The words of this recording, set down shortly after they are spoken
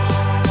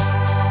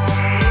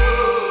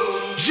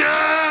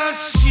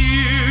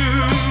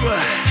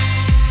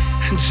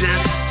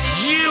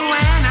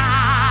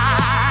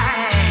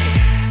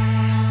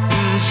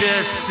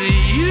just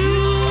you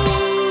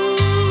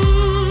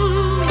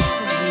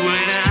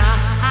and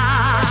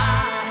I,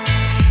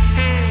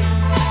 hey,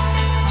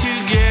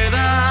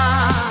 together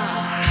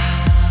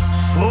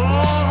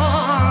forever.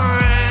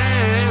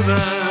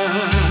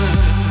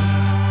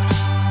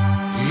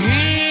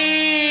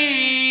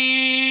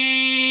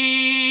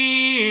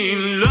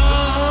 In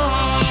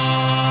love.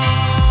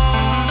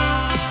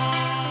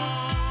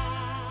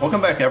 Welcome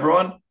back,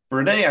 everyone.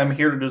 For today, I'm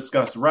here to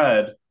discuss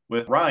Red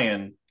with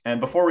Ryan. And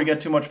before we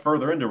get too much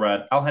further into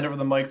Red, I'll hand over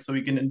the mic so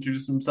he can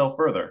introduce himself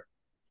further.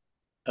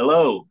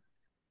 Hello,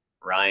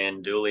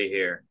 Ryan Dooley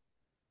here.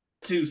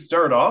 To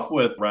start off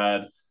with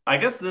Red, I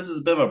guess this is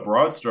a bit of a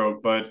broad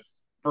stroke, but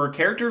for a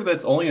character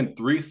that's only in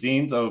three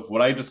scenes of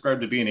what I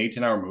described to be an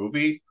 18-hour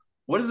movie,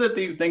 what is it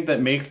that you think that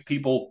makes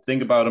people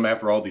think about him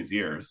after all these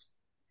years?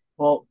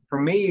 Well,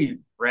 for me,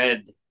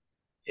 Red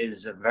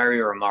is a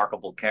very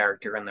remarkable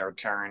character in The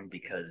Return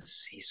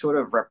because he sort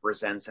of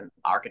represents an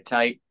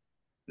archetype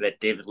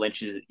that David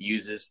Lynch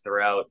uses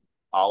throughout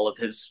all of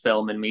his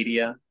film and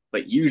media.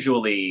 But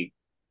usually,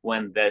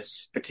 when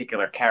this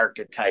particular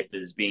character type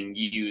is being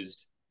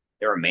used,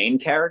 they're a main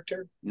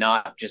character,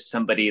 not just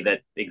somebody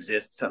that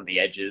exists on the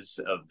edges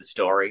of the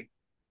story.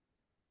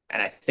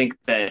 And I think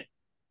that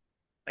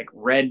like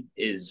Red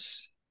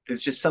is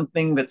there's just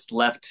something that's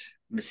left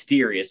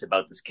mysterious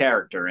about this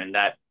character, and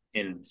that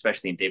in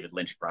especially in David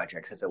Lynch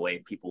projects as a way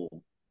of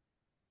people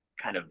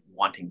kind of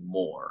wanting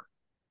more.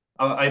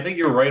 I think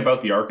you're right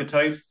about the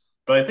archetypes,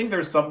 but I think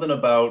there's something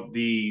about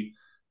I'm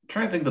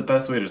trying to think the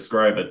best way to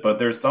describe it, but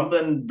there's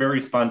something very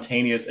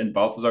spontaneous in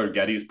Balthazar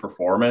Getty's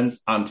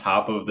performance on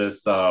top of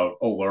this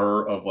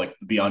allure of like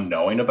the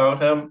unknowing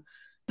about him.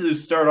 To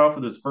start off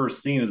with his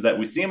first scene is that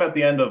we see him at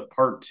the end of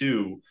part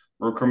two,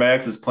 where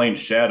Chromatics is playing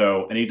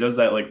Shadow, and he does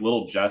that like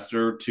little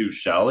gesture to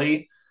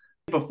Shelley.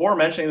 Before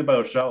mentioning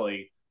about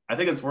Shelley, I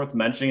think it's worth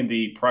mentioning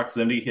the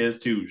proximity he is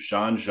to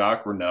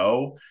Jean-Jacques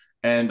Renault.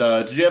 And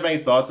did you have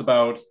any thoughts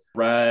about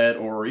Red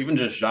or even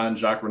just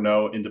Jean-Jacques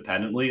Renault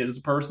independently as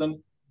a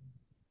person?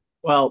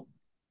 Well,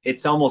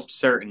 it's almost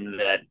certain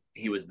that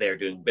he was there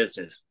doing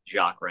business,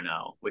 Jacques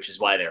Renault, which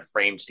is why they're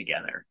framed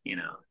together, you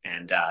know.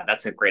 And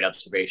that's a great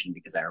observation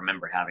because I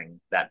remember having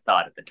that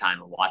thought at the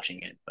time of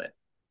watching it, but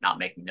not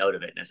making note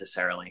of it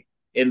necessarily.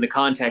 In the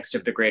context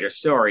of the greater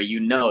story, you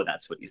know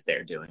that's what he's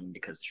there doing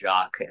because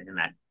Jacques, in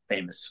that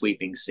famous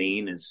sweeping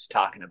scene, is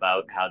talking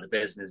about how the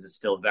business is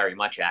still very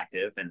much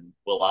active and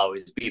will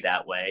always be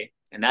that way.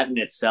 And that in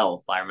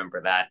itself, I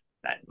remember that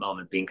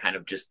moment being kind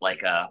of just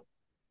like a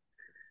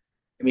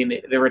I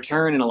mean, the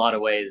return in a lot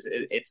of ways,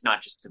 it's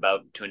not just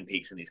about Twin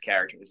Peaks and these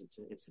characters.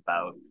 It's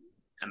about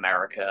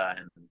America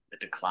and the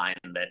decline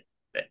that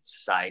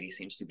society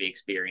seems to be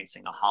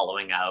experiencing, a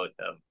hollowing out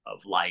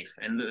of life,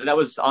 and that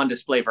was on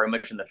display very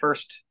much in the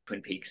first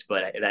Twin Peaks,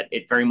 but that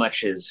it very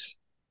much is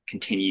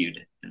continued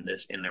in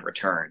the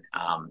return.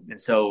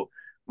 And so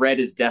Red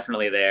is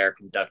definitely there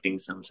conducting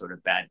some sort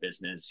of bad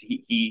business.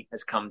 He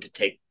has come to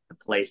take the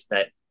place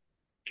that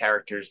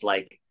characters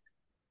like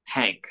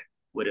Hank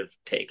would have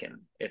taken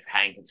if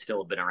Hank had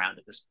still been around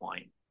at this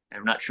point.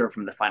 I'm not sure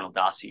from the final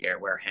dossier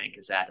where Hank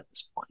is at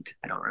this point.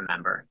 I don't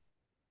remember.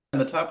 On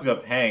the topic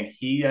of Hank,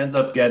 he ends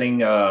up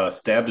getting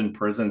stabbed in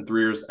prison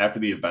 3 years after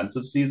the events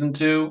of season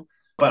two.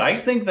 But I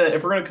think that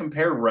if we're going to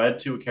compare Red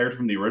to a character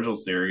from the original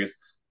series,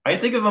 I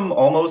think of him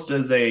almost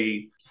as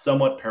a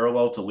somewhat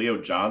parallel to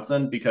Leo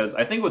Johnson because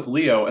I think with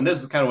Leo, and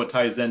this is kind of what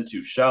ties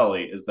into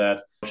Shelley, is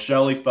that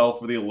Shelley fell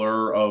for the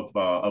allure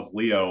of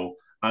Leo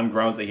on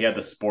grounds that he had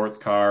the sports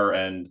car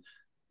and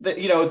that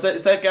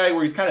it's that guy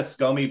where he's kind of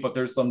scummy, but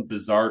there's some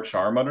bizarre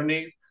charm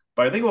underneath.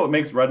 But I think what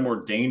makes Red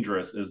more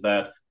dangerous is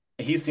that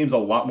he seems a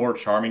lot more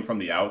charming from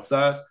the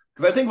outset.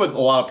 Because I think with a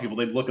lot of people,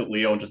 they'd look at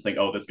Leo and just think,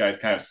 oh, this guy's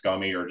kind of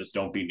scummy or just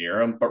don't be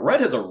near him. But Red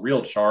has a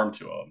real charm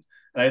to him.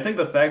 And I think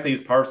the fact that he's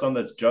part of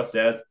something that's just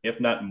as, if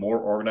not more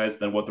organized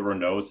than what the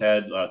Renaults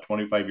had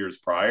 25 years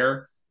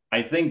prior,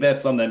 I think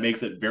that's something that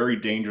makes it very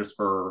dangerous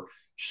for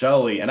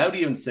Shelley. And I would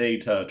even say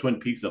to Twin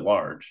Peaks at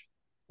large.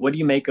 What do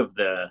you make of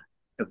the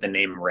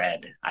name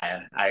Red?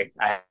 I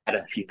had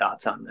a few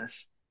thoughts on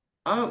this.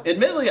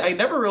 Admittedly, I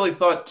never really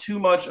thought too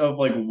much of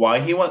like why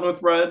he went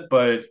with red,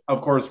 but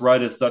of course,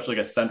 red is such like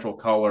a central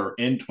color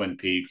in Twin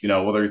Peaks.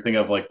 Whether you think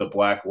of like the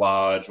Black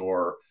Lodge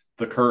or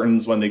the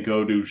curtains when they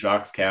go to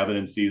Jacques' cabin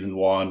in season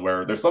one,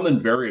 where there's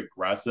something very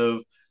aggressive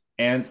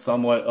and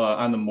somewhat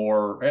on the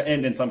more,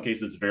 and in some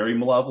cases, very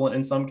malevolent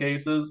in some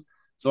cases.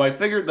 So I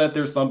figured that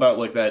there's some about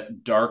like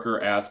that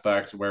darker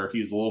aspect where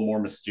he's a little more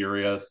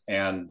mysterious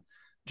and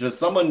just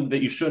someone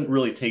that you shouldn't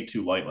really take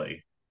too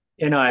lightly.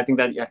 I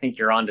think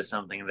you're onto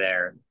something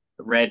there.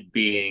 Red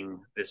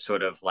being this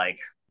sort of like,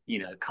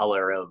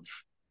 color of,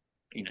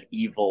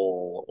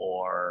 evil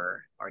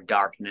or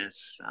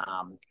darkness.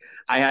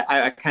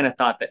 I kind of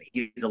thought that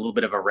he's a little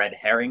bit of a red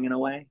herring in a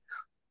way,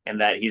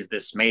 and that he's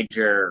this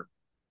major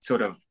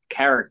sort of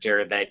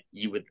character that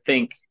you would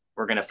think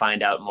we're going to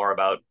find out more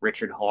about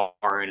Richard Horn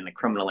and the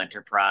criminal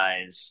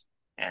enterprise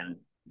and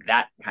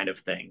that kind of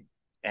thing.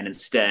 And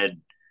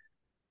instead,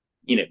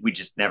 we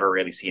just never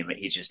really see him.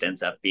 He just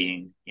ends up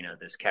being,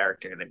 this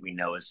character that we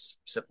know is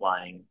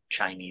supplying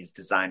Chinese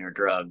designer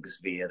drugs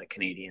via the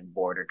Canadian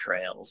border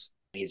trails.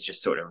 He's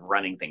just sort of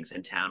running things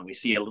in town. We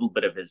see a little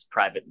bit of his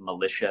private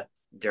militia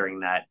during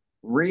that.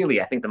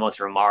 Really, I think the most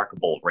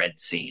remarkable Red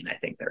scene I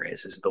think there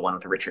is the one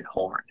with Richard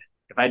Horn.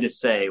 If I just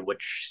say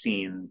which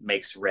scene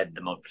makes Red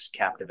the most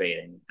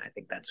captivating, I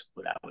think that's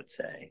what I would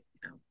say.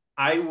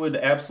 I would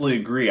absolutely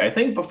agree. I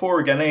think before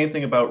we get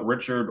anything about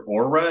Richard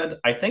or Red,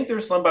 I think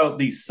there's some about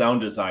the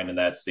sound design in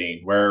that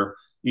scene where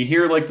you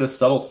hear like the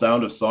subtle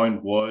sound of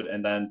sawing wood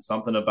and then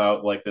something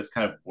about like this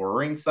kind of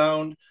whirring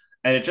sound.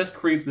 And it just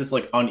creates this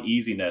like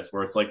uneasiness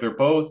where it's like they're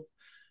both,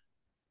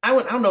 I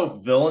don't know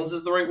if villains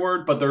is the right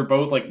word, but they're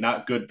both like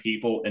not good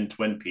people in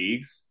Twin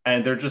Peaks.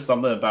 And they're just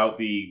something about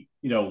the,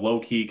 low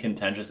key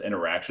contentious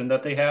interaction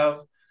that they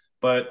have.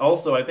 But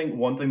also, I think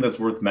one thing that's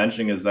worth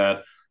mentioning is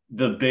that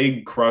the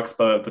big crux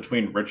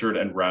between Richard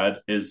and Red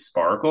is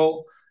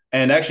Sparkle.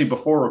 And actually,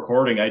 before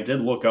recording, I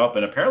did look up,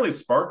 and apparently,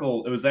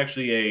 Sparkle, it was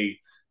actually a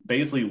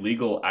basically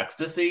legal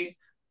ecstasy.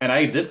 And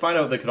I did find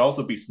out that could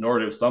also be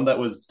snorted. It was some that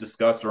was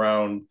discussed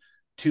around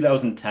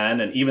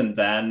 2010. And even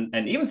then,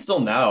 and even still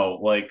now,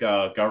 like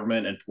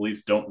government and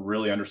police don't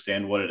really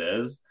understand what it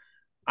is.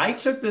 I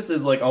took this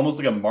as like almost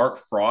like a Mark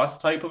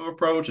Frost type of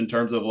approach in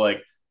terms of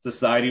like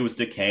society was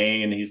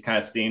decaying and he's kind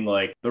of seeing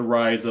like the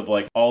rise of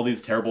like all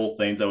these terrible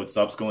things that would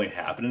subsequently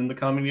happen in the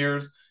coming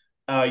years.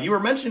 You were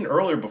mentioning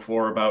earlier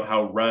before about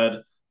how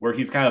Red, where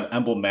he's kind of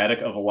emblematic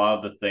of a lot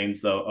of the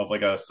things of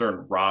like a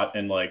certain rot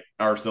in like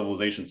our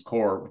civilization's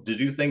core. Did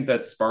you think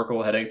that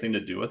Sparkle had anything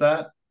to do with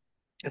that?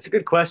 That's a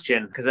good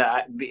question because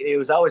it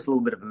was always a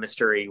little bit of a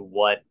mystery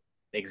what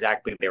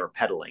exactly they were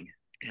peddling,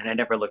 and I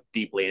never looked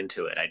deeply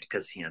into it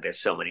because there's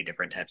so many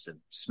different types of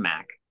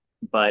smack.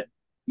 But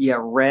yeah,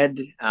 Red.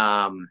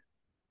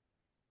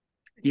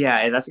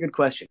 Yeah, that's a good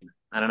question.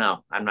 I don't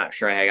know. I'm not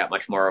sure I got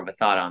much more of a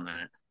thought on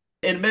that.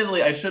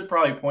 Admittedly, I should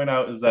probably point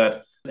out is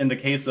that in the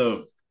case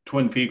of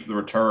Twin Peaks: The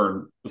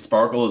Return, the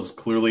Sparkle is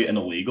clearly an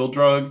illegal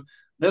drug.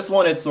 This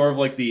one, it's sort of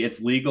like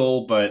it's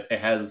legal, but it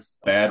has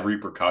bad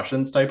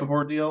repercussions type of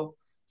ordeal.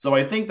 So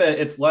I think that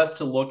it's less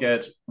to look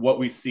at what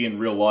we see in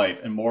real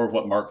life and more of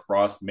what Mark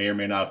Frost may or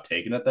may not have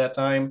taken at that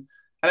time.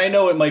 And I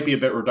know it might be a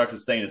bit reductive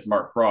saying it's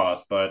Mark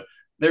Frost, but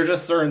there are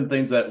just certain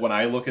things that when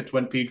I look at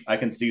Twin Peaks, I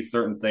can see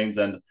certain things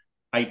and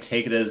I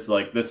take it as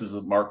like this is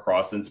a Mark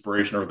Frost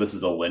inspiration or this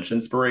is a Lynch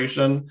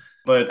inspiration.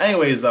 But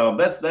anyways,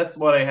 that's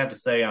what I have to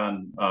say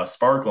on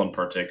Sparkle in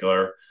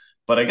particular.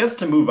 But I guess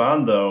to move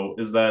on though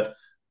is that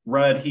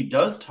Red, he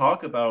does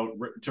talk about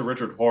to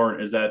Richard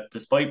Horn is that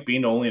despite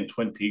being only in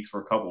Twin Peaks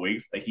for a couple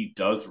weeks, that he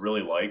does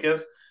really like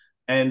it.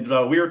 And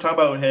we were talking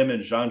about him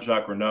and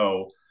Jean-Jacques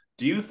Renault.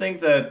 Do you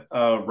think that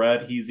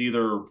Red, he's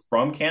either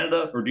from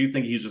Canada, or do you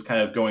think he's just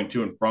kind of going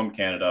to and from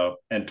Canada,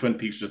 and Twin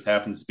Peaks just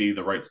happens to be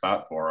the right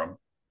spot for him?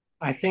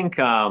 I think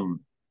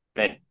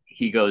that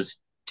he goes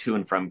to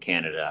and from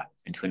Canada,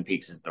 and Twin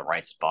Peaks is the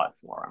right spot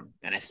for him.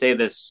 And I say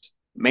this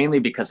mainly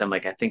because I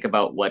think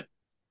about what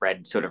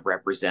Red sort of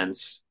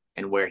represents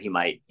and where he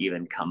might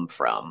even come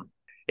from.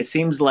 It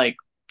seems like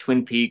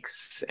Twin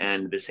Peaks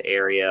and this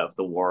area of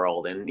the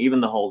world, and even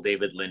the whole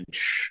David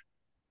Lynch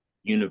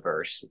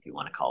universe, if you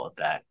want to call it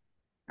that,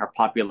 are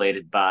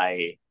populated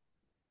by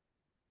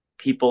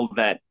people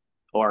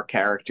or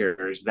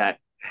characters that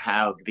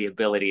have the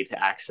ability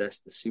to access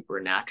the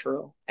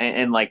supernatural.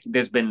 And like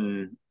there's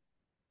been,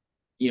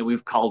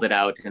 we've called it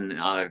out in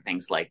other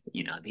things like,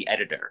 the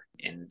editor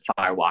in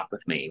Fire Walk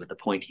with Me with the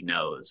pointy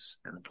nose,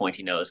 and the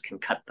pointy nose can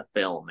cut the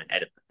film and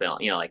edit the film,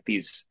 like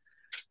these.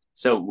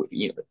 So,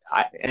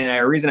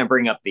 the reason I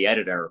bring up the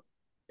editor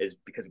is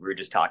because we were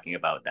just talking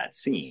about that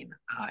scene.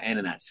 And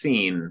in that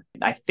scene,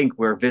 I think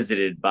we're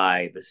visited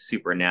by the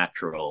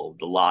supernatural,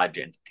 the lodge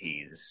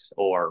entities,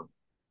 or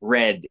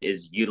Red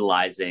is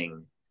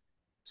utilizing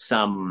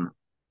some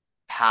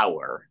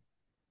power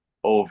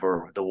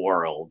over the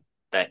world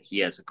that he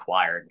has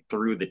acquired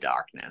through the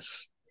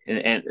darkness.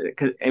 And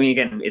cause,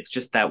 again, it's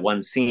just that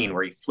one scene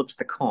where he flips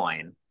the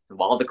coin. And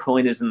while the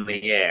coin is in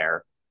the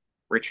air,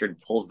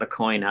 Richard pulls the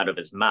coin out of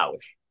his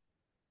mouth.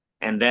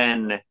 And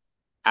then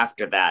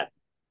after that,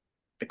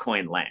 the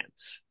coin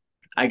lands.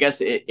 I guess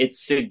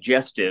it's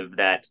suggestive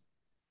that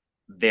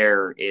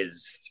there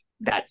is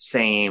that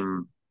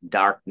same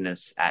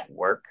darkness at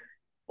work,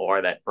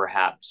 or that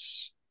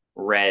perhaps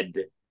Red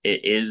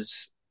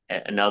is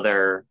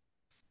another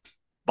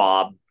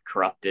Bob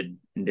corrupted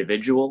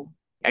individual.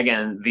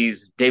 Again,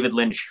 these David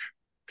Lynch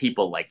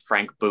people like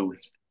Frank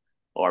Booth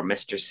or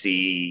Mr.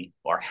 C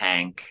or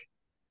Hank,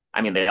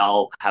 they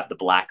all have the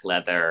black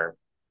leather,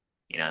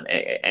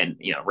 and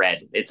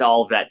Red. It's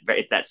all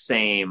that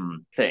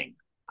same thing.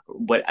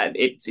 But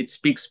it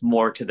speaks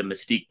more to the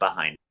mystique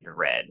behind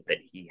Red, that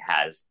he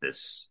has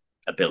this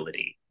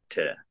ability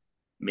to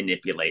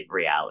manipulate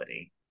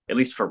reality, at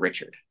least for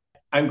Richard.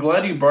 I'm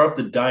glad you brought up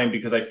the dime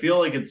because I feel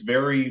like it's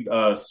very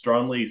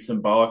strongly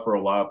symbolic for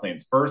a lot of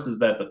things. First is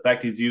that the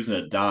fact he's using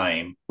a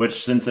dime,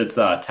 which since it's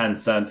 10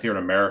 cents here in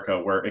America,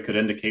 where it could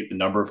indicate the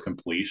number of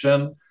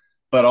completion.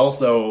 But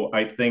also,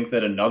 I think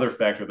that another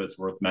factor that's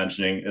worth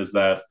mentioning is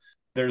that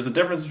there's a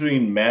difference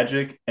between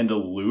magic and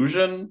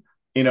illusion.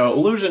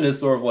 Illusion is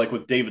sort of like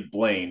with David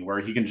Blaine, where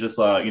he can just,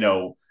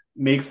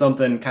 make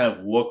something kind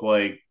of look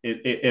like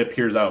it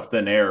appears out of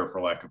thin air,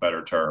 for lack of a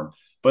better term.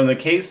 But in the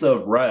case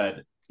of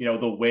Red,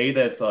 the way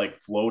that's like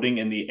floating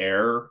in the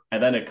air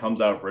and then it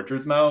comes out of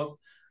Richard's mouth,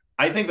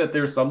 I think that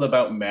there's something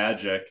about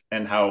magic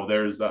and how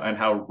and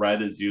how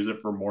Red is used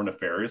it for more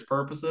nefarious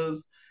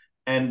purposes.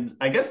 And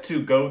I guess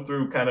to go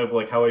through kind of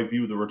like how I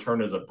view the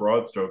return as a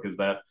broad stroke is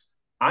that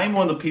I'm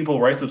one of the people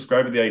where I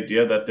subscribe to the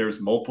idea that there's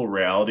multiple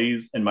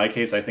realities. In my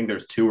case, I think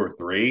there's two or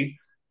three.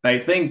 And I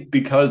think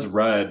because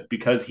Red,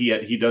 because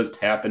he does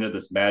tap into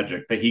this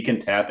magic, that he can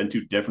tap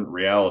into different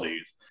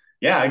realities.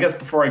 Yeah, I guess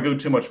before I go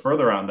too much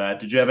further on that,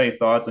 did you have any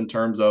thoughts in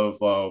terms of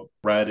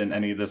Red in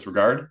any of this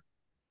regard?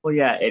 Well,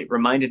 yeah, it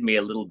reminded me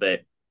a little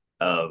bit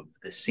of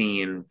the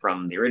scene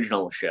from the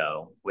original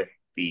show with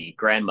the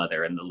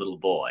grandmother and the little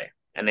boy.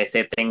 And they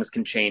say things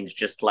can change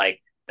just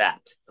like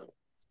that.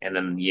 And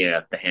then,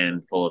 yeah, the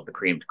handful of the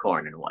creamed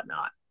corn and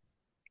whatnot.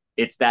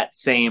 It's that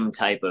same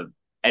type of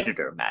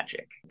editor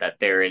magic that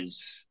there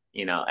is,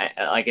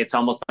 like it's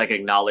almost like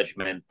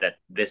acknowledgement that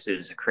this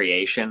is a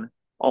creation.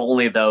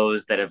 Only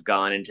those that have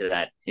gone into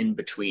that in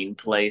between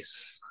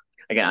place.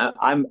 Again,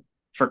 I'm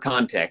for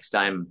context,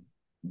 I'm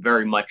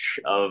very much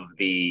of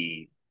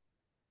the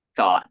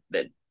thought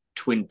that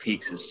Twin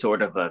Peaks is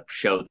sort of a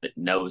show that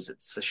knows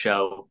it's a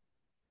show,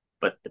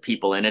 but the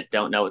people in it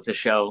don't know it's a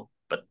show.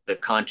 But the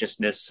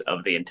consciousness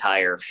of the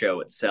entire show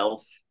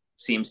itself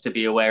seems to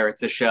be aware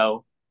it's a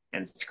show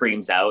and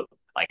screams out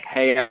like,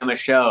 "Hey, I'm a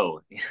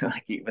show!"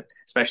 like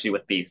especially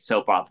with the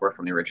soap opera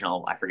from the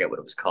original. I forget what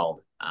it was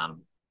called.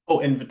 Oh,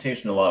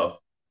 Invitation to Love.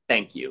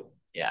 Thank you.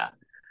 Yeah,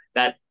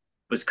 that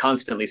was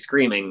constantly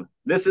screaming,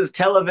 "This is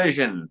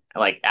television!"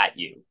 like at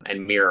you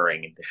and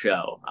mirroring the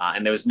show.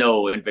 And there was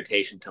no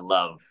invitation to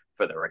love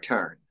for the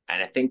return.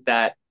 And I think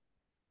that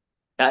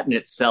in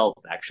itself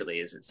actually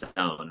is its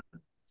own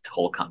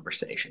whole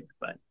conversation.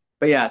 But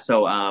yeah,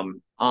 so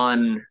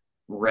on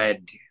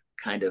Red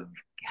kind of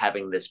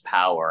having this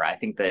power, I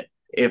think that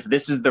if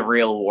this is the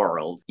real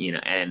world,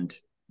 and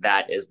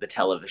that is the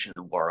television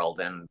world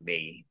and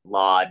the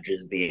lodge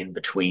is the in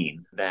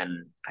between,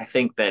 then I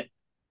think that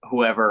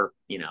whoever,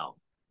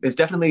 there's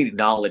definitely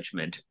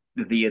acknowledgement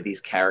via these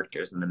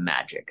characters and the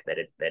magic that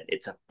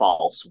it's a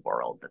false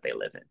world that they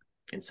live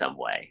in some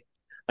way.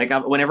 Like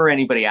whenever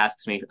anybody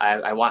asks me,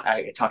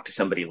 I talked to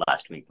somebody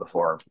last week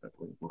before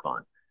we move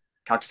on.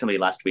 Talked to somebody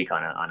last week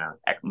on a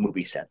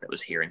movie set that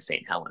was here in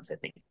St. Helens. I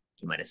think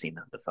you might have seen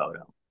the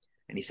photo,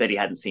 and he said he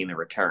hadn't seen The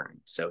Return.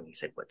 So he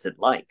said, "What's it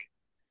like?"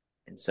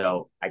 And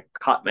so I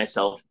caught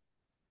myself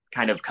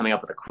kind of coming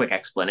up with a quick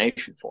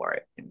explanation for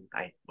it. And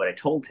what I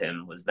told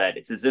him was that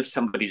it's as if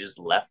somebody just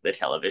left the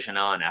television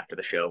on after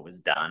the show was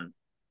done,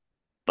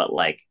 but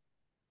like,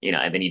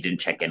 and then you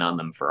didn't check in on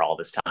them for all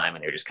this time,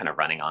 and they're just kind of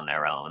running on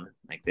their own.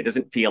 Like it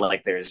doesn't feel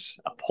like there's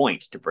a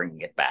point to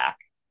bringing it back.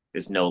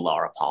 There's no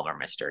Laura Palmer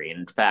mystery. And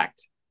in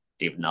fact,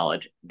 David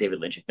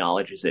Lynch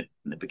acknowledges it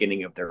in the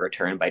beginning of The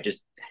Return by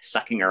just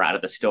sucking her out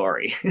of the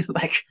story.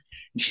 like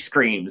she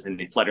screams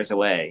and it flutters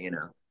away.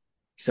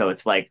 So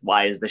it's like,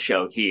 why is the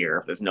show here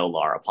if there's no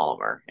Laura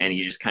Palmer? And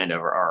you just kind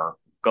of are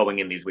going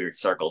in these weird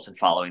circles and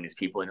following these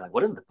people. And you're like,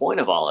 what is the point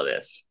of all of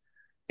this?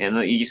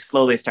 And you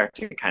slowly start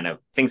to kind of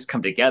things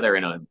come together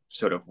in a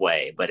sort of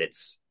way, but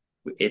it's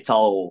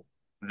all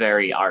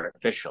very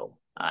artificial.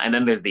 And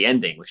then there's the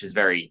ending, which is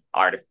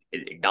it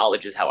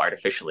acknowledges how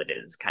artificial it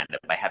is, kind of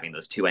by having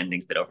those two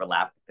endings that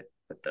overlap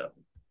with the.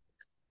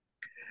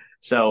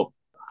 So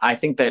I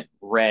think that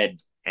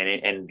Red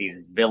and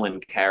these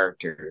villain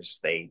characters,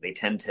 they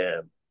tend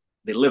to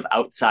they live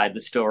outside the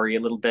story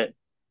a little bit.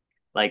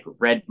 Like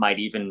Red might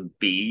even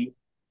be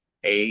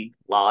a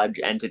lodge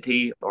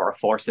entity or a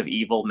force of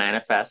evil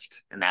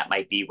manifest, and that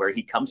might be where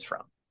he comes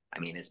from. I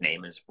mean, his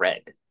name is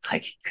Red.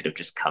 Like he could have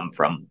just come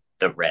from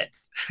the Red.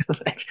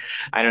 like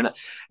I don't know.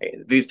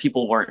 These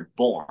people weren't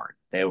born;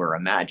 they were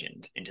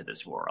imagined into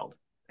this world.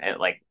 And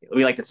like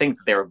we like to think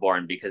that they were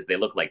born because they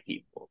look like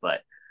people,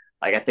 but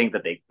like I think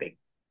that they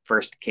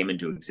first came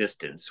into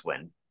existence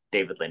when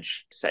David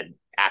Lynch said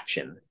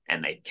action,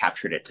 and they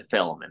captured it to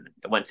film. And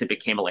once it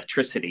became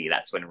electricity,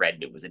 that's when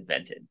Red was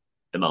invented.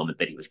 The moment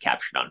that he was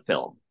captured on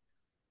film,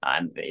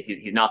 and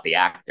he's not the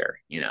actor.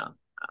 Do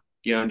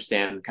you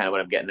understand kind of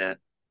what I'm getting at?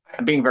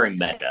 I'm being very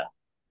meta.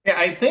 Yeah,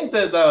 I think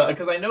that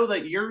because I know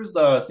that yours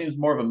seems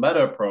more of a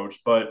meta approach,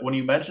 but when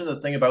you mentioned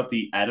the thing about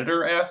the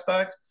editor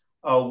aspect,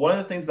 one of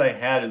the things I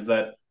had is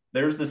that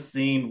there's this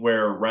scene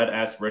where Red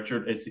asks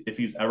Richard if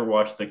he's ever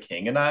watched The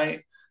King and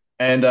I,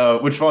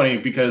 and which funny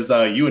because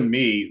you and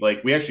me,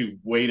 like, we actually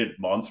waited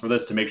months for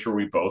this to make sure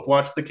we both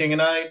watched The King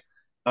and I.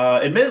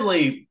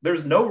 Admittedly,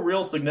 there's no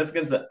real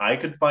significance that I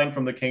could find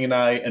from The King and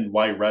I and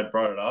why Red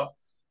brought it up.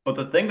 But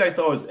the thing that I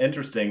thought was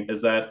interesting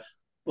is that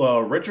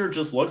Richard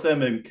just looks at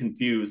him and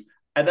confused.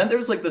 And then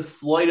there's like the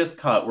slightest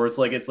cut where it's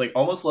like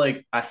almost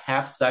like a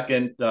half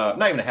second,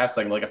 not even a half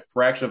second, like a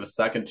fraction of a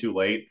second too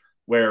late,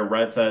 where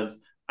Red says,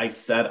 "I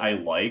said I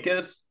like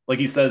it." like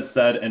he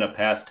said in a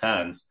past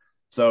tense.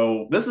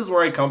 So this is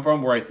where I come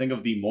from, where I think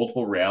of the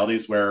multiple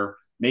realities where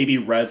maybe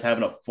Red's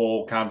having a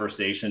full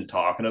conversation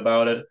talking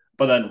about it,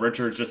 but then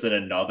Richard's just in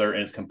another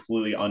and is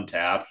completely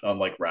untapped,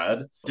 unlike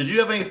Red. Did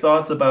you have any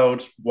thoughts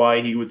about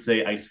why he would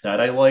say, I said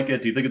I like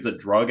it? Do you think it's a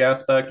drug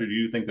aspect, or do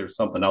you think there's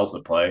something else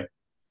at play?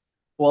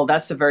 Well,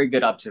 that's a very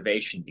good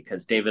observation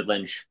because David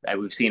Lynch,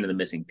 we've seen in The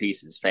Missing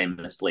Pieces,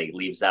 famously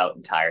leaves out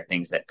entire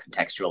things that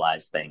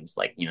contextualize things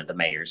like, the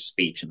mayor's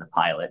speech in the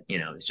pilot,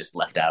 is just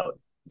left out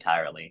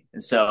entirely.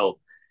 And so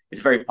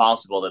it's very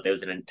possible that there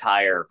was an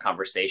entire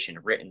conversation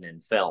written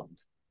and filmed.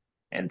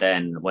 And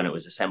then when it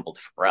was assembled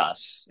for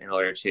us, in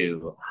order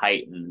to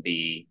heighten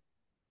the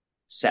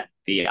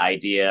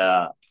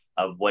idea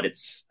of what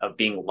it's of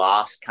being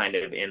lost kind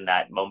of in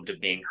that moment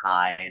of being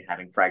high and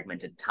having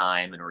fragmented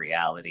time and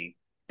reality,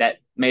 that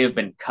may have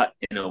been cut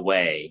in a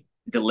way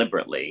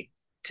deliberately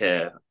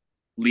to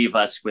leave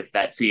us with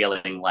that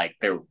feeling like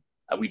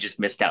we just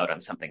missed out on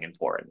something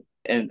important.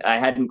 And I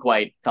hadn't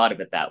quite thought of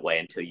it that way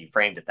until you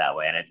framed it that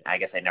way. And I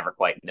guess I never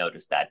quite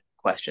noticed that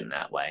question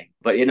that way.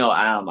 But,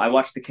 I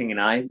watched The King and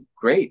I.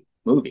 Great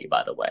movie,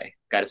 by the way.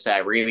 Got to say, I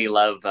really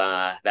love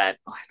that.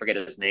 Oh, I forget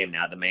his name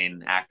now, the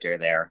main actor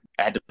there.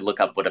 I had to look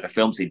up what other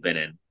films he'd been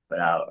in. But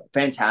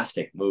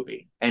fantastic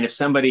movie. And if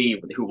somebody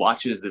who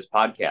watches this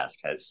podcast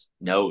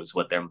knows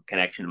what their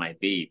connection might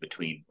be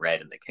between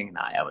Red and The King and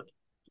I would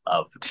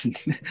love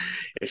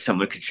if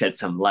someone could shed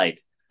some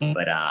light.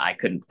 But I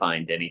couldn't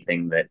find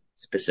anything that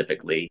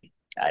specifically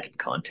added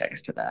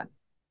context to that.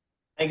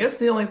 I guess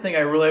the only thing I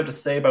really have to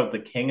say about The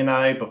King and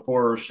I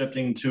before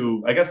shifting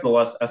to, I guess, the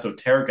less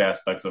esoteric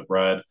aspects of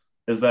Red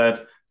is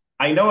that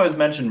I know I was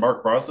mentioned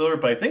Mark Frost earlier,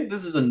 but I think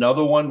this is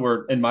another one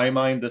where, in my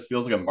mind, this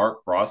feels like a Mark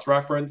Frost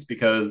reference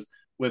because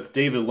with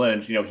David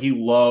Lynch, he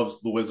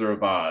loves The Wizard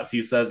of Oz.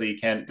 He says that he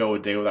can't go a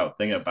day without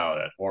thinking about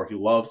it, or he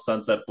loves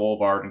Sunset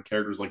Boulevard and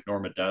characters like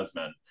Norma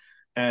Desmond.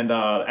 And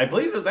I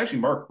believe it was actually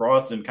Mark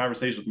Frost in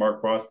conversation with Mark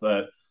Frost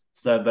that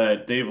said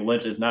that David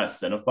Lynch is not a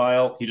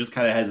cinephile. He just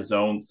kind of has his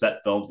own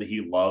set films that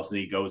he loves and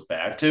he goes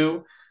back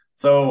to.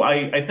 So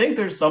I think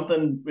there's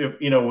something, if,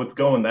 with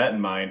going that in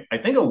mind. I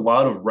think a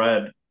lot of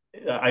Red,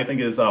 I think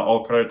is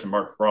all credit to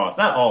Mark Frost.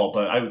 Not all,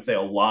 but I would say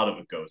a lot of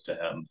it goes to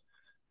him.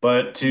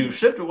 But to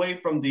shift away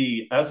from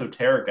the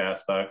esoteric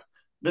aspects,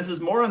 this is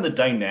more on the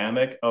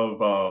dynamic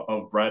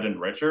of Red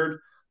and Richard.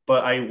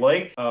 But I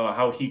like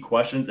how he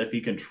questions if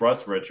he can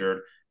trust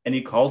Richard, and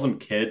he calls him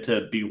kid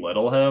to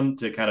belittle him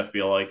to kind of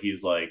feel like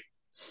he's like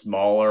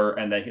smaller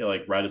and that he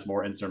like Red is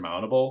more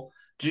insurmountable.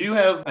 Do you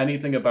have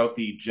anything about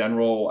the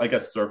general, I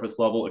guess, surface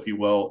level, if you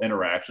will,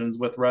 interactions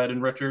with Red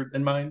and Richard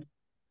in mind?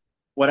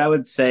 What I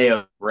would say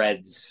of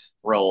Red's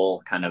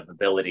role, kind of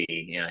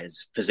ability,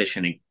 his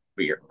positioning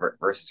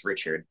versus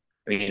Richard.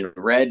 I mean,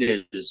 Red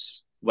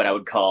is what I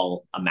would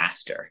call a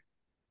master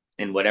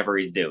in whatever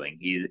he's doing.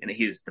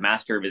 He's the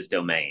master of his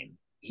domain.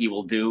 He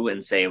will do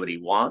and say what he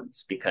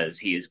wants because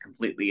he is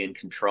completely in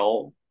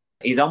control.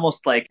 He's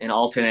almost like an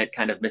alternate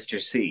kind of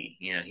Mr. C.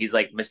 He's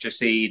like Mr.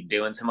 C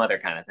doing some other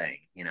kind of thing.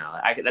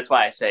 That's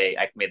why I say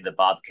I made the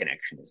Bob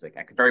connection. Is like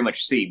I could very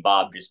much see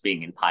Bob just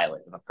being in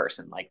pilot of a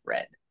person like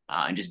Red,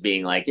 and just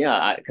being like,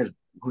 yeah, because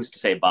who's to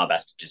say Bob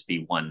has to just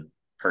be one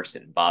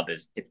person?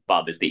 If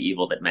Bob is the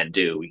evil that men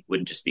do, we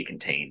wouldn't just be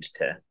contained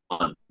to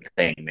one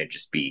thing. There'd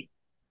just be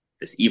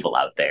this evil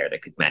out there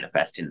that could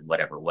manifest in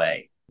whatever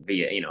way.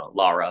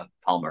 Laura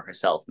Palmer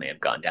herself may have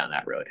gone down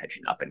that road had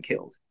she not been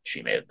killed.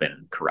 She may have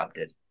been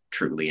corrupted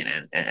truly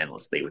and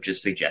endlessly, which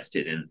is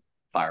suggested in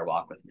Fire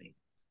Walk with Me.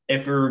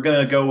 If we're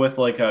gonna go with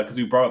like, because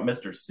we brought up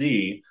Mr.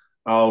 C,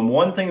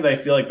 one thing that I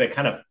feel like that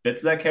kind of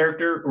fits that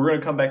character, we're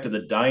gonna come back to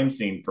the dime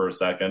scene for a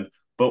second,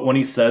 but when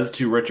he says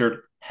to Richard,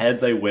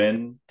 "Heads I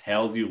win,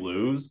 tails you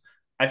lose,"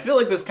 I feel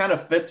like this kind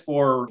of fits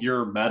for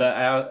your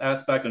meta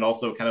aspect and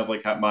also kind of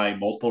like my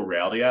multiple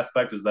reality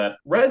aspect is that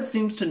Red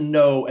seems to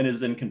know and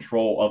is in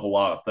control of a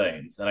lot of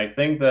things. And I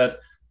think that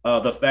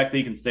the fact that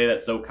he can say that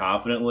so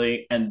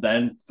confidently and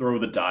then throw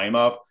the dime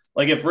up,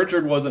 like if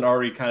Richard wasn't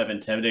already kind of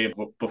intimidated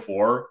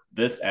before,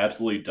 this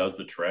absolutely does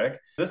the trick.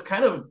 This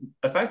kind of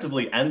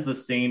effectively ends the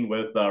scene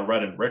with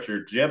Red and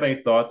Richard. Do you have any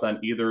thoughts on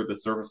either the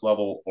surface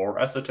level or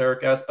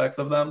esoteric aspects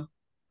of them?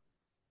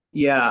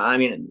 Yeah, I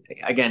mean,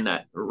 again,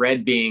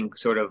 Red being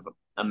sort of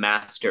a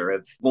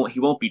master he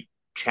won't be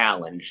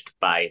challenged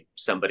by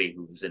somebody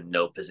who's in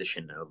no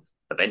position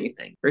of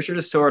anything. Richard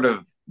is sort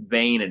of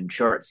vain and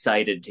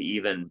short-sighted to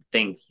even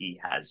think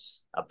he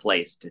has a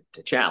place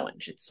to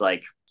challenge. It's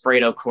like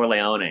Fredo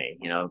Corleone,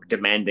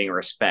 demanding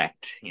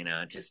respect,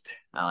 just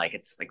like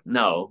it's like,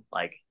 no,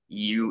 like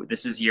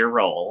this is your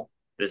role,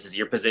 this is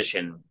your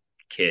position,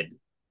 kid.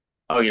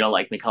 Oh, you don't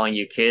like me calling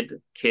you kid?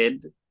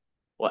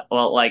 What?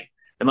 Well, like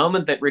the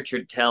moment that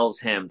Richard tells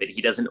him that he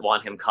doesn't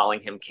want him calling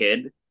him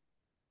kid,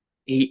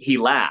 he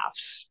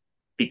laughs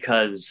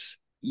because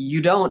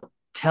you don't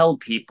tell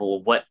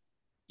people what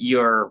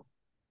your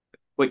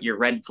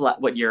red flag,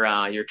 what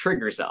your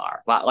triggers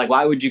are. Like,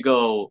 why would you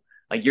go?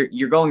 Like,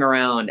 you're going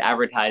around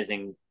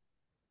advertising,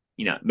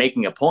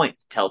 making a point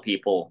to tell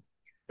people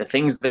the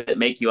things that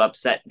make you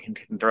upset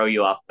can throw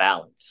you off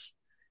balance.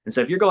 And so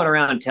if you're going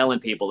around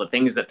telling people the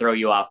things that throw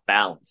you off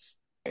balance,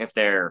 if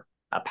they're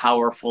a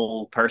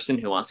powerful person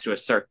who wants to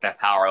assert that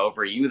power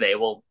over you, they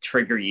will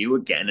trigger you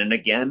again and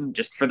again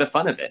just for the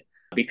fun of it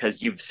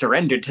because you've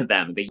surrendered to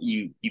them. That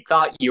you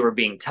thought you were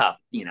being tough.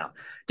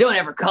 Don't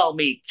ever call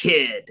me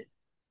kid.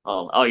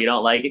 Oh, you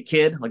don't like it,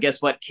 kid? Well,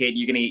 guess what, kid?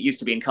 You're gonna get used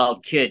to being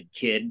called kid.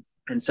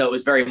 And so it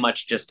was very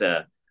much just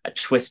a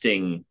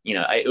twisting.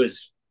 It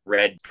was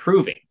Red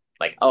proving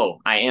like, oh,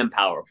 I am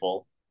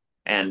powerful,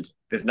 and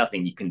there's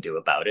nothing you can do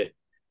about it.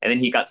 And then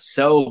he got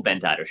so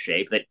bent out of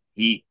shape that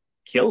he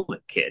killed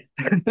the kid.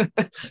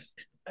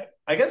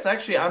 I guess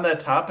actually on that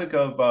topic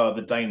of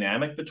the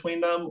dynamic between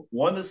them,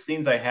 one of the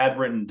scenes I had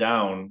written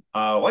down,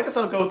 I guess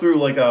I'll go through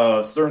like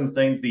a certain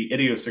thing, the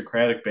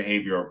idiosyncratic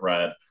behavior of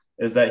Red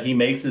is that he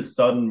makes his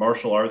sudden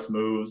martial arts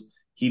moves.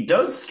 He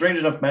does, strange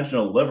enough, mention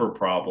a liver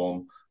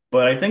problem,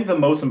 but I think the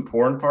most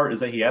important part is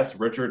that he asks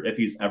Richard if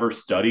he's ever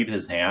studied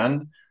his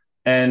hand.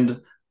 And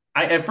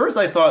at first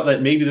I thought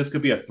that maybe this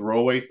could be a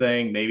throwaway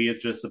thing. Maybe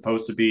it's just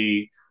supposed to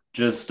be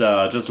just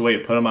a way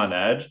to put him on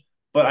edge.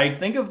 But I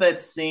think of that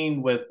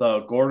scene with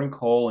Gordon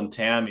Cole and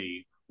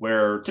Tammy,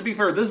 where, to be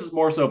fair, this is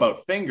more so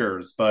about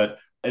fingers, but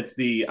it's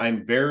the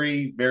 "I'm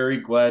very, very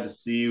glad to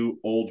see you,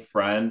 old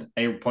friend."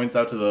 And he points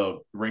out to the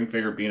ring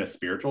finger being a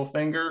spiritual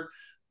finger.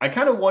 I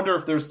kind of wonder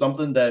if there's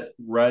something that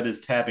Red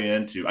is tapping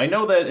into. I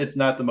know that it's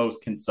not the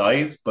most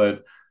concise,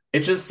 but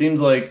it just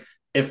seems like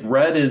if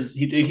Red is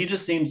he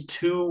just seems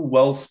too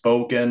well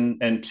spoken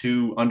and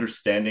too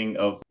understanding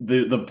of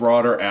the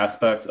broader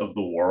aspects of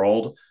the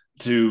world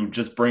to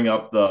just bring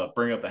up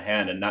the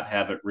hand and not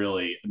have it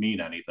really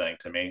mean anything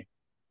to me.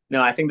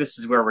 No, I think this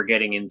is where we're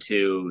getting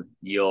into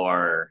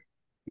your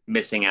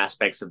missing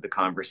aspects of the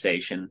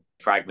conversation,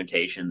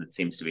 fragmentation that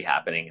seems to be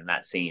happening in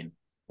that scene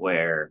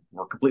where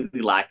we're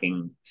completely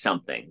lacking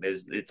something.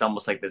 It's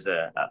almost like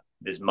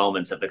there's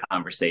moments of the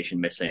conversation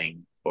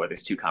missing, or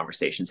there's two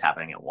conversations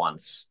happening at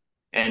once.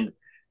 And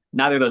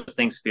neither of those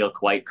things feel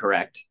quite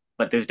correct,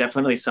 but there's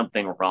definitely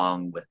something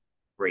wrong with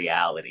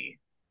reality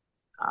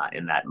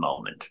in that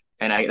moment.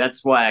 And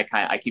that's why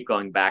I keep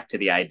going back to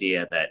the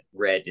idea that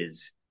Red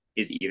is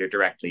either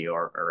directly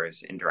or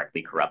is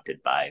indirectly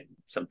corrupted by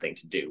something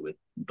to do with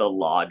the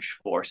lodge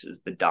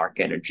forces, the dark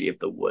energy of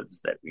the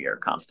woods that we are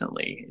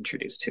constantly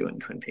introduced to in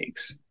Twin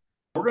Peaks.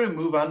 We're going to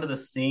move on to the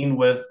scene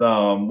with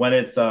when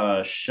it's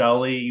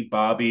Shelley,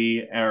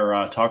 Bobby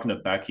are talking to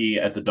Becky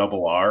at the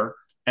Double R.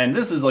 And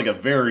this is like a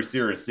very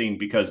serious scene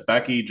because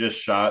Becky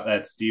just shot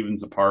at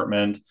Steven's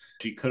apartment.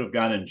 She could have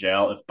gone in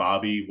jail if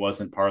Bobby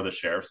wasn't part of the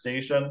sheriff's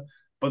station.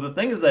 But the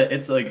thing is that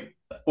it's like,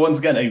 once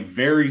again, a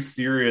very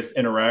serious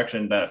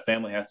interaction that a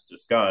family has to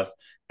discuss.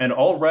 And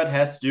all Red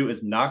has to do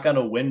is knock on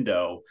a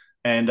window,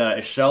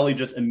 and Shelley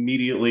just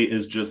immediately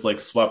is just like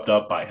swept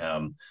up by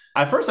him.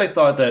 At first, I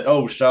thought that,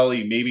 oh,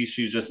 Shelley, maybe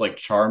she's just like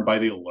charmed by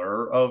the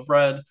allure of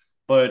Red.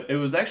 But it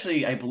was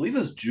actually, I believe it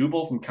was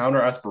Jubal from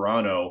Counter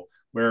Esperanto,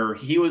 where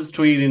he was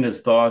tweeting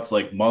his thoughts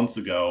like months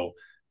ago.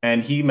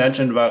 And he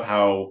mentioned about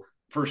how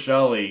for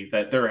Shelley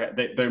that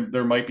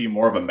there might be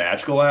more of a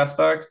magical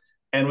aspect.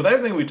 And with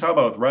everything we talk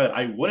about with Red,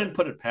 I wouldn't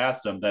put it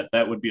past him that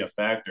that would be a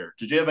factor.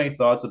 Did you have any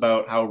thoughts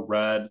about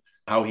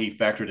how he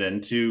factored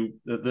into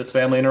this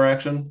family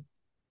interaction?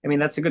 I mean,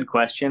 that's a good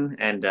question.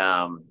 And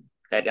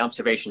that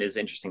observation is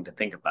interesting to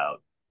think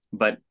about.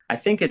 But I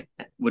think it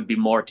would be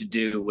more to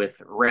do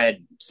with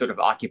Red sort of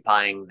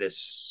occupying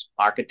this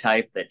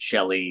archetype that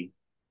Shelley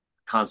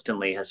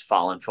constantly has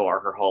fallen for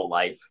her whole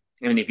life.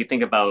 I mean, if you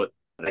think about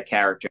the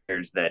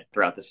characters that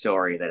throughout the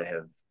story that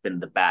have been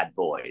the bad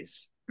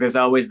boys, there's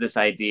always this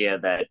idea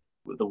that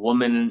the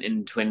woman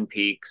in Twin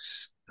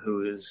Peaks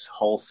who's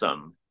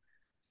wholesome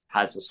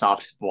has a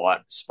soft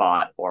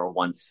spot or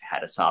once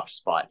had a soft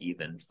spot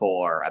even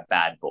for a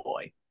bad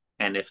boy.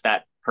 And if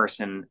the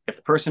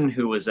person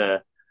who was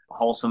a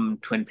wholesome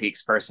Twin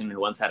Peaks person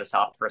who once had a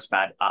soft for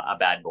a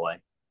bad boy,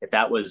 if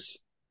that was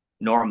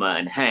Norma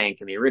and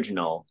Hank in the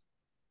original,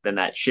 then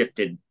that's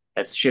shifted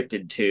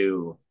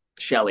to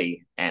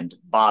Shelley and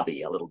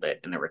Bobby a little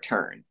bit in the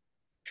return.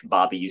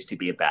 Bobby used to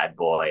be a bad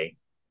boy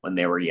when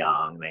they were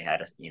young. They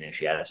had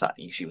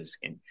she was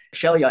in.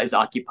 Shelley is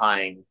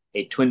occupying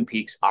a Twin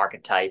Peaks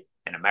archetype,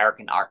 an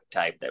American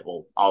archetype that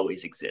will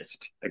always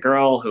exist. The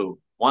girl who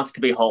wants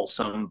to be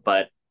wholesome,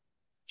 but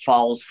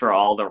falls for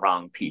all the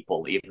wrong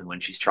people, even when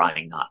she's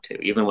trying not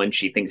to, even when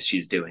she thinks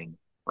she's doing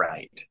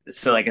right.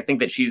 So, like, I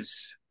think that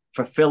she's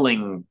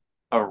fulfilling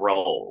a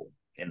role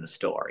in the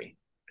story.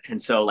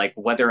 And so, like,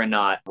 whether or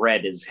not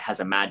Red has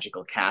a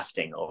magical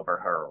casting over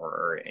her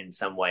or in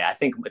some way, I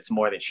think it's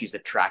more that she's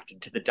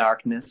attracted to the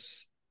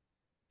darkness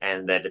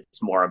and that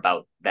it's more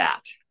about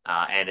that.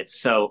 And it's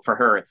so, for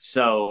her, it's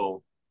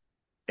so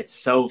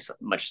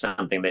much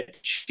something that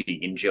she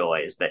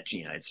enjoys that,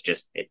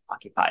 it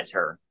occupies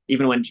her.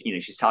 Even when,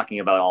 she's talking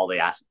about all the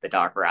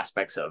darker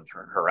aspects of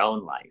her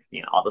own life,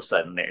 all of a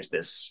sudden there's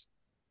this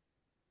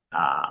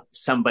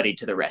somebody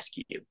to the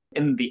rescue.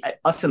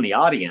 Us in the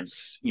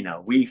audience,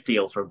 we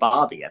feel for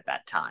Bobby at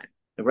that time.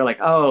 we're like,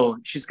 oh,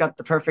 she's got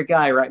the perfect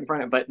guy right in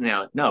front of, but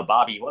no,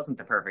 Bobby wasn't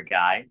the perfect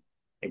guy.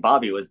 Like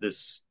Bobby was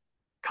this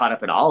caught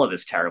up in all of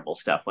this terrible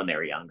stuff when they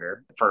were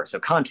younger. So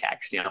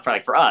context,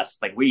 for us,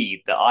 like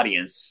we, the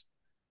audience,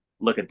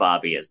 look at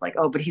Bobby as like,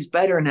 oh, but he's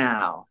better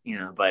now,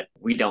 but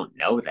we don't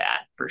know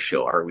that for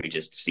sure. We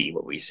just see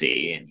what we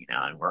see, and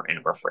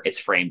it's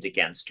framed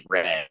against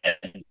Red,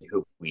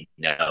 who we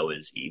know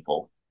is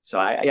evil. So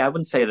I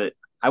wouldn't say that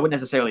I wouldn't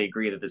necessarily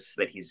agree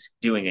that he's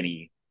doing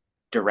any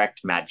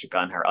direct magic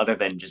on her other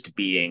than just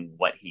being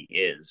what he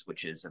is,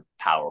 which is a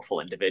powerful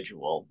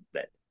individual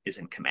that is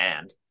in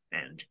command,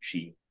 and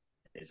she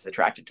is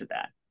attracted to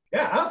that.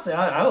 Yeah, honestly,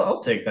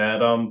 I'll take that.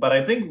 But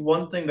I think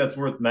one thing that's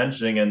worth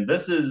mentioning, and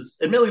this is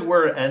admittedly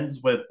where it ends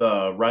with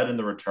Red in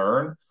the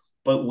Return,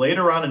 but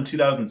later on in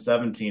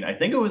 2017, I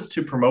think it was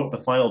to promote the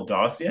final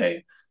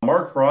dossier.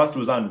 Mark Frost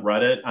was on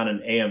Reddit on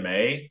an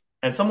AMA,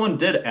 and someone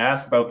did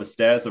ask about the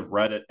status of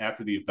Reddit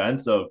after the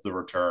events of the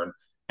Return,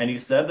 and he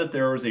said that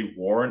there was a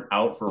warrant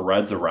out for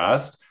Red's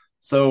arrest.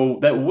 So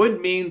that would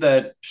mean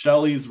that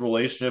Shelley's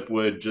relationship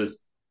would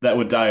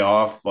die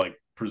off, like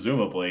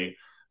presumably.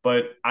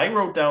 But I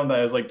wrote down that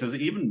as like, does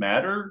it even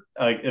matter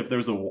like if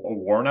there's a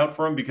warrant out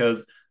for him?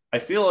 Because I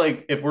feel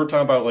like if we're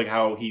talking about like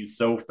how he's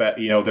so fat,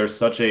 there's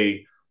such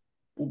a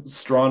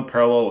strong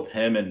parallel with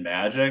him and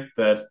magic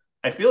that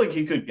I feel like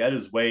he could get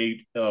his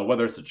way,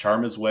 whether it's to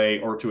charm his way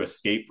or to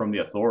escape from the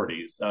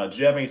authorities. Do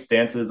you have any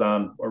stances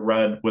on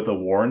Red with a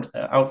warrant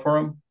out for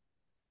him?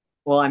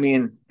 Well, I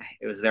mean,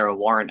 was there a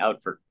warrant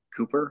out for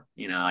Cooper?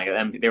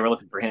 They were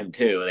looking for him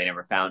too. They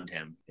never found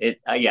him.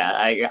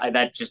 Yeah,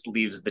 that just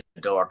leaves the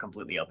door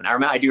completely open.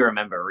 I do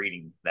remember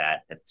reading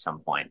that at some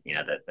point.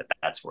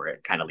 That's where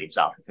it kind of leaves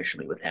off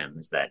officially with him.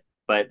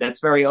 But that's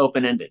very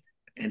open ended.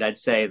 And I'd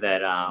say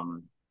that,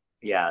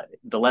 yeah,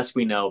 the less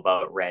we know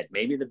about Red,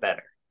 maybe the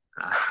better.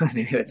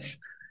 Maybe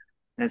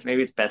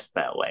maybe it's best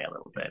that way a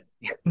little bit.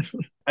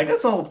 I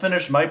guess I'll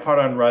finish my part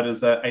on Red is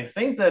that I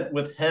think that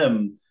with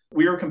him,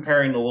 we were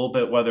comparing a little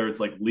bit whether it's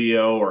like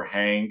Leo or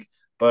Hank,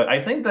 but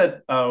I think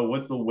that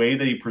with the way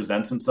that he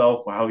presents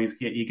himself, how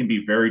he can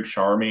be very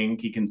charming.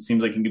 He can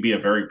seems like he can be a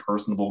very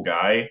personable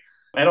guy,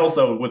 and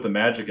also with the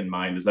magic in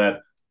mind is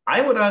that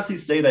I would honestly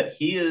say that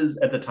he is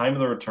at the time of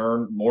the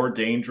return more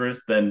dangerous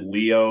than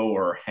Leo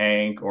or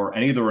Hank or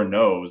any of the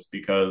Renaults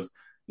because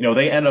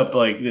they end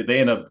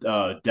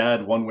up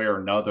dead one way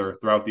or another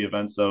throughout the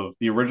events of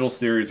the original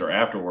series or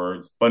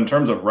afterwards. But in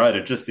terms of Red,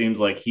 it just seems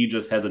like he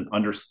just has an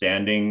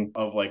understanding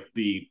of like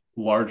the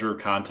larger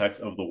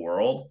context of the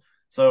world.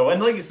 So,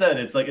 and like you said,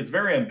 it's like it's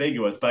very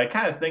ambiguous, but I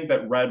kind of think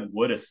that Red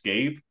would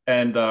escape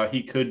and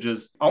he could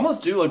just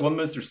almost do like what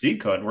Mr. C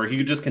could, where he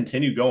could just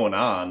continue going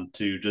on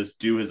to just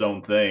do his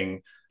own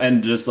thing.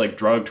 And just like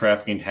drug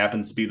trafficking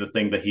happens to be the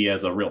thing that he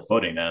has a real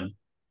footing in.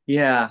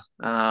 Yeah.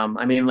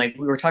 I mean, like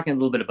we were talking a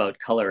little bit about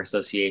color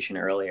association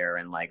earlier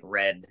and like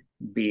red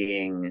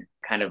being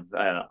kind of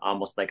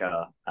almost like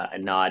a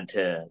nod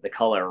to the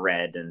color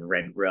red and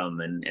red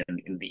room and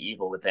the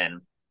evil within.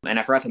 And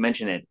I forgot to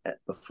mention it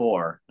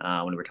before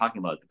when we were talking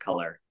about the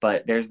color,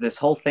 but there's this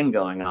whole thing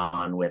going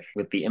on with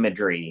the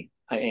imagery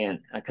and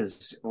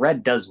because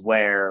red does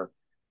wear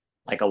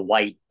like a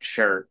white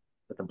shirt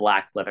with a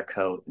black leather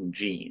coat and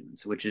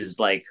jeans, which is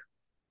like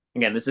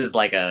again, this is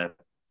like a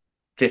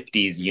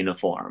 50s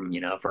uniform,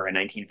 for a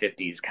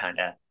 1950s kind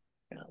of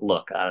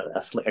look,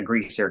 a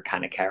greaser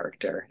kind of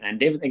character. And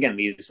David, again,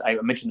 I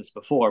mentioned this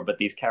before, but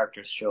these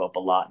characters show up a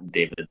lot in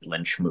David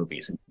Lynch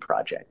movies and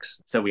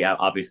projects. So we have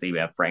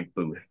Frank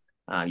Booth.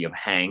 You have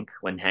Hank.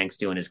 When Hank's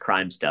doing his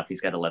crime stuff,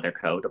 he's got a leather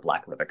coat, a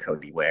black leather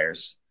coat he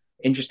wears.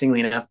 Interestingly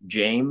enough,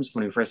 James,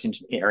 when we first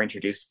are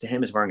introduced to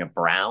him, is wearing a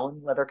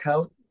brown leather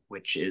coat,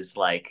 which is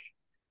like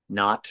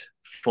not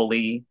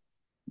fully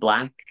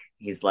black.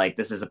 He's like,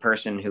 this is a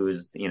person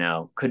who's,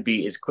 could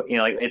be,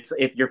 like it's,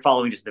 if you're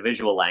following just the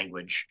visual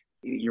language,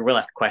 you're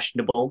left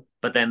questionable.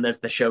 But then as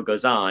the show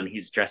goes on,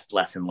 he's dressed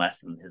less and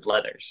less in his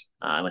leathers,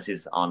 unless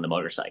he's on the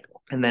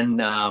motorcycle. And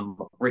then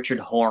Richard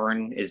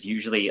Horn is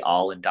usually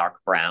all in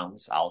dark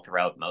browns all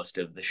throughout most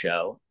of the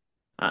show.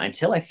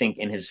 Until I think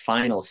in his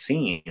final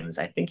scenes,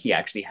 I think he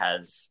actually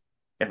has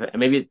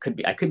maybe it could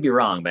be I could be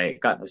wrong, but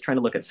I was trying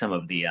to look at some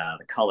of the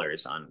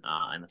colors on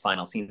in the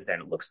final scenes there,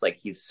 and it looks like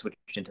he's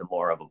switched into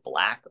more of a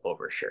black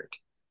overshirt.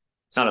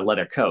 It's not a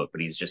leather coat, but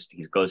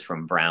he goes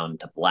from brown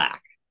to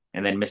black.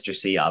 And then Mr.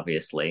 C,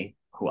 obviously,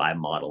 who I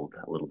modeled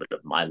a little bit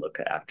of my look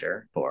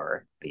after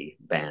for the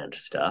band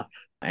stuff.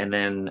 And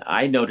then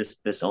I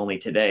noticed this only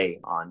today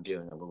on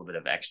doing a little bit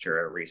of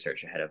extra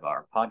research ahead of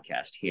our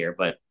podcast here,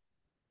 but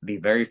the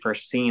very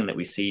first scene that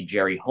we see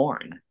Jerry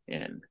Horn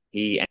in,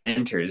 he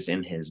enters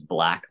in his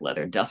black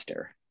leather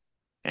duster.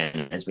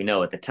 And as we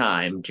know at the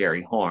time,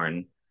 Jerry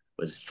Horn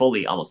was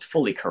almost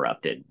fully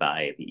corrupted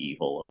by the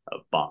evil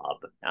of Bob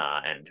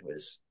and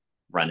was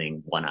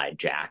running One Eyed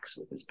Jacks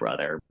with his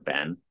brother,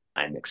 Ben,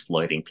 and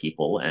exploiting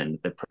people. And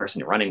the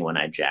person running One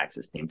Eyed Jacks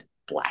is named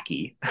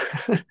Blackie.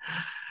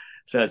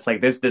 So it's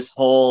like there's this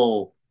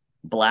whole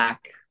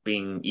black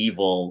being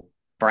evil,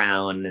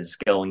 brown is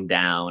going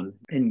down,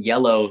 and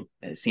yellow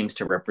seems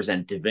to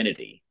represent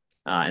divinity.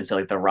 And so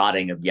like the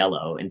rotting of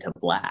yellow into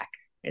black,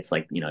 it's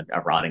like,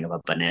 a rotting of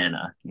a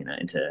banana,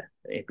 into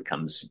it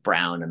becomes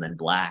brown and then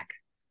black.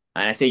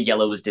 And I say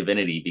yellow is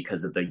divinity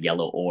because of the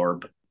yellow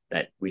orb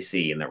that we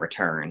see in the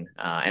return.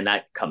 And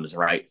that comes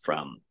right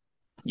from,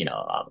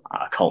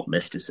 occult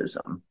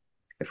mysticism,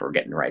 if we're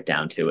getting right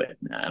down to it,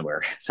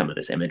 where some of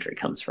this imagery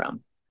comes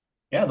from.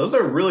 Yeah, those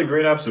are really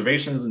great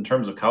observations in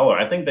terms of color.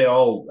 I think they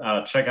all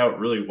check out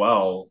really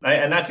well.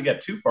 And not to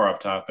get too far off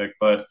topic,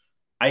 but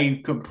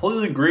I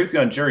completely agree with you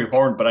on Jerry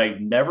Horn. But I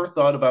never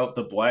thought about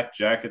the black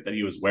jacket that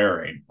he was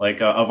wearing.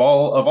 Like of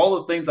all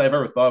the things I've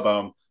ever thought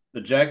about him, the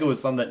jacket was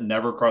something that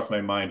never crossed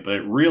my mind. But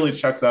it really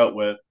checks out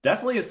with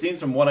definitely a scenes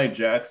from One Eye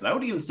Jacks, and I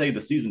would even say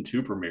the season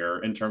two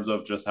premiere in terms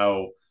of just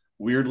how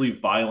weirdly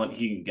violent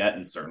he can get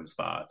in certain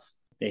spots.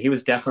 Yeah, he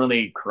was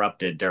definitely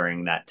corrupted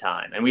during that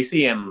time. And we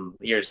see him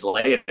years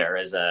later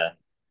as a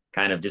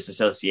kind of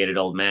disassociated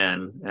old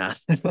man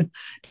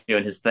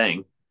doing his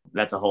thing.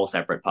 That's a whole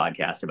separate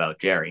podcast about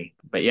Jerry.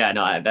 But yeah,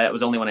 no, that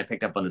was only one I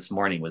picked up on this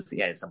morning was,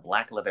 yeah, it's a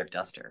black leather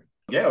duster.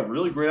 Yeah,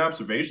 really great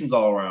observations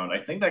all around. I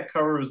think that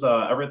covers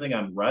everything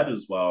on Red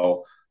as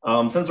well.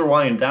 Since we're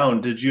winding down,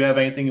 did you have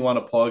anything you want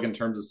to plug in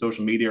terms of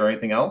social media or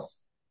anything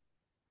else?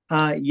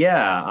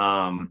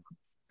 Yeah,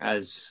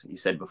 as you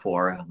said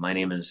before, my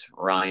name is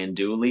Ryan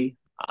Dooley.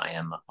 I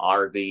am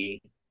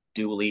RV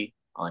Dooley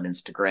on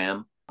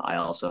Instagram. I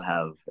also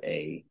have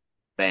a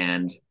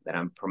band that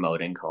I'm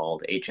promoting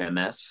called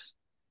HMS.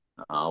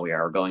 We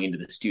are going into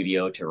the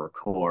studio to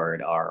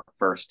record our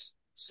first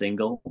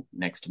single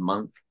next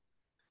month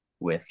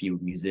with a few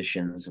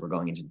musicians. We're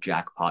going into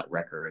Jackpot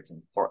Records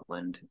in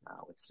Portland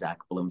with Zach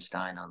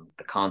Bloomstein on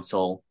the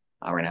console.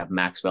 We're going to have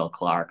Maxwell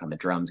Clark on the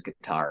drums,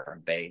 guitar,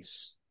 and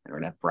bass. And we're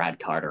going to have Brad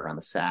Carter on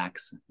the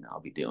sax. And I'll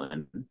be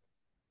doing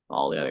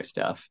all the other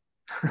stuff.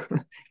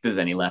 If there's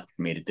any left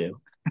for me to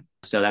do.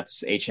 So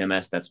that's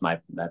HMS. That's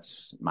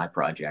my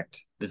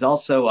project. There's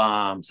also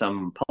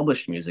some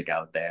published music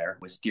out there.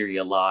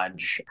 Wisteria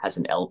Lodge has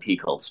an LP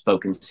called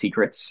Spoken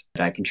Secrets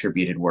that I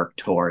contributed work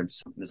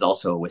towards. There's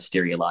also a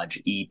Wisteria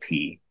Lodge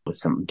EP with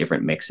some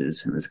different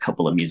mixes, and there's a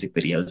couple of music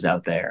videos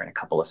out there and a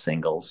couple of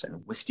singles.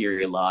 And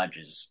Wisteria Lodge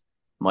is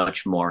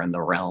much more in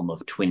the realm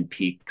of Twin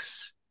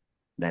Peaks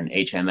than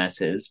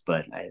HMS is,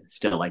 but I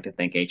still like to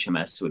think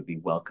HMS would be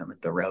welcome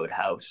at the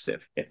Roadhouse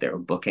if they were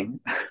booking.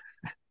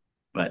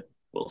 But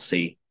we'll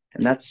see.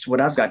 And that's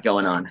what I've got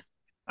going on.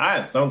 All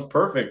right, sounds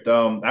perfect.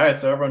 All right,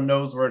 so everyone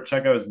knows where to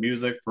check out his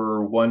music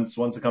for once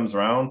it comes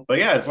around. But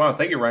yeah, I just want to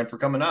thank you, Ryan, for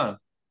coming on.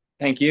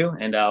 Thank you.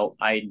 And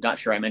I'm not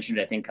sure I mentioned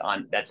it. I think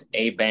that's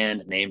a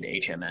band named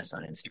HMS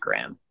on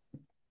Instagram.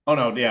 Oh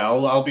no, yeah,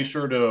 I'll be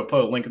sure to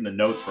put a link in the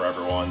notes for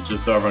everyone,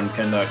 just so everyone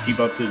can keep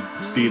up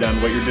to speed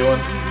on what you're doing.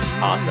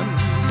 Awesome.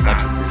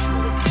 Much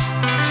appreciated.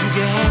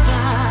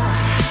 Together